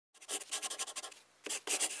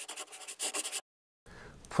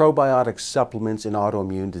Probiotic supplements in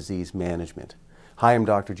autoimmune disease management. Hi, I'm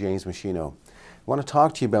Dr. James Machino. I want to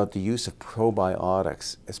talk to you about the use of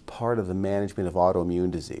probiotics as part of the management of autoimmune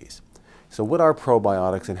disease. So what are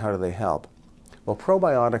probiotics and how do they help? Well,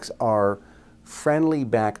 probiotics are friendly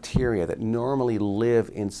bacteria that normally live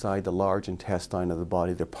inside the large intestine of the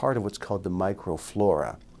body. They're part of what's called the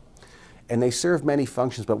microflora. And they serve many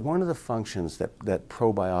functions, but one of the functions that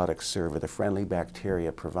probiotics serve, or the friendly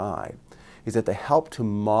bacteria provide, is that they help to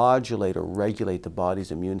modulate or regulate the body's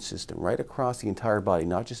immune system right across the entire body,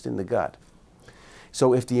 not just in the gut.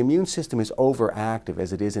 So if the immune system is overactive,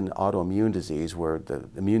 as it is in autoimmune disease, where the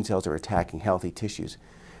immune cells are attacking healthy tissues,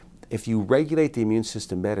 if you regulate the immune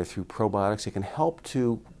system better through probiotics, it can help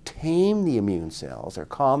to tame the immune cells or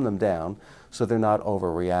calm them down so they're not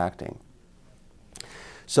overreacting.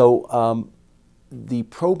 So the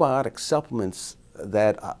probiotic supplements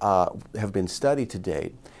that have been studied to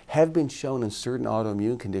date have been shown in certain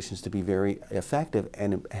autoimmune conditions to be very effective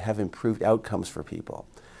and have improved outcomes for people.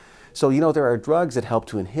 So, you know, there are drugs that help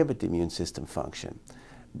to inhibit the immune system function.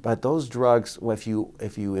 But those drugs, if you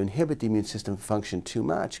inhibit the immune system function too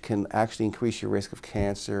much, can actually increase your risk of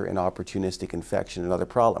cancer and opportunistic infection and other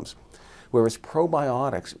problems. Whereas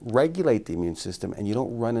probiotics regulate the immune system and you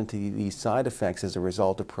don't run into these side effects as a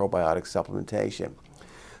result of probiotic supplementation.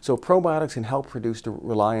 So probiotics can help reduce the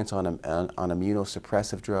reliance on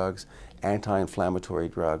immunosuppressive drugs, anti-inflammatory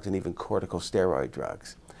drugs, and even corticosteroid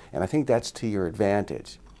drugs. And I think that's to your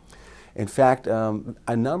advantage. In fact,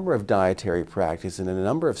 a number of dietary practices and a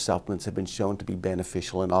number of supplements have been shown to be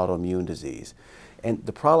beneficial in autoimmune disease. And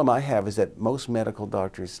the problem I have is that most medical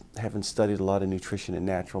doctors haven't studied a lot of nutrition and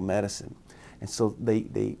natural medicine. And so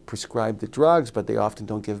they prescribe the drugs, but they often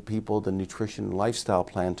don't give people the nutrition and lifestyle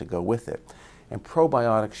plan to go with it. And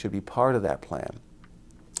probiotics should be part of that plan.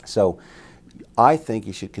 So I think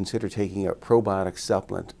you should consider taking a probiotic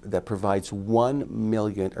supplement that provides 1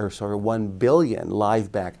 billion live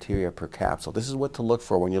bacteria per capsule. This is what to look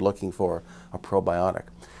for when you're looking for a probiotic.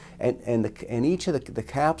 And each of the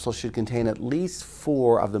capsules should contain at least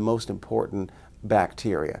 4 of the most important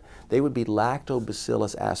bacteria. They would be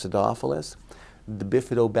Lactobacillus acidophilus, the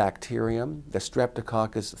Bifidobacterium, the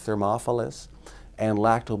Streptococcus thermophilus, and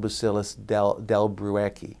Lactobacillus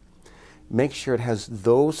delbrueckii. Make sure it has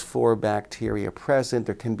those 4 bacteria present.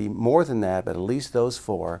 There can be more than that, but at least those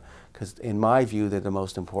 4, because in my view, they're the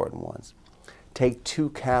most important ones. Take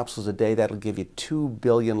 2 capsules a day. That'll give you 2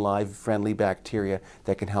 billion live friendly bacteria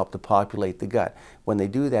that can help to populate the gut. When they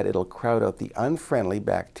do that, it'll crowd out the unfriendly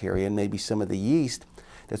bacteria and maybe some of the yeast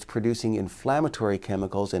that's producing inflammatory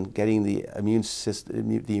chemicals and getting the immune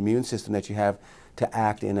system that you have to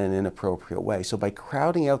act in an inappropriate way. So by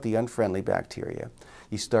crowding out the unfriendly bacteria,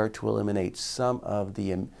 you start to eliminate some of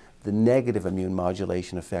the negative immune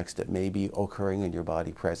modulation effects that may be occurring in your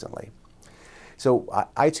body presently. So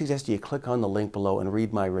I'd suggest you click on the link below and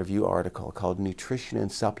read my review article called Nutrition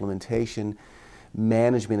and Supplementation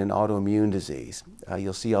Management in Autoimmune Disease.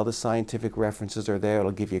 You'll see all the scientific references are there.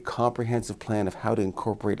 It'll give you a comprehensive plan of how to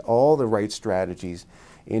incorporate all the right strategies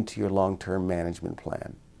into your long-term management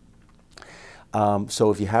plan.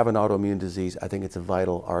 So if you have an autoimmune disease, I think it's a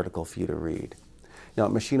vital article for you to read. Now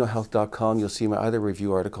at machinohealth.com, you'll see my other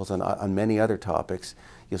review articles on many other topics.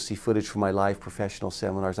 You'll see footage from my live professional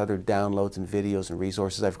seminars, other downloads and videos and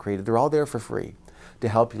resources I've created. They're all there for free to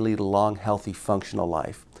help you lead a long, healthy, functional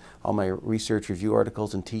life. All my research review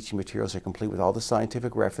articles and teaching materials are complete with all the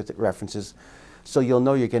scientific references, so you'll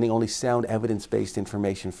know you're getting only sound evidence-based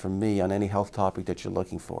information from me on any health topic that you're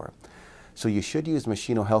looking for. So you should use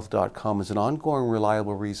machinohealth.com as an ongoing,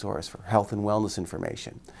 reliable resource for health and wellness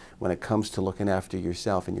information when it comes to looking after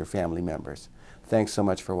yourself and your family members. Thanks so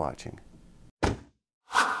much for watching.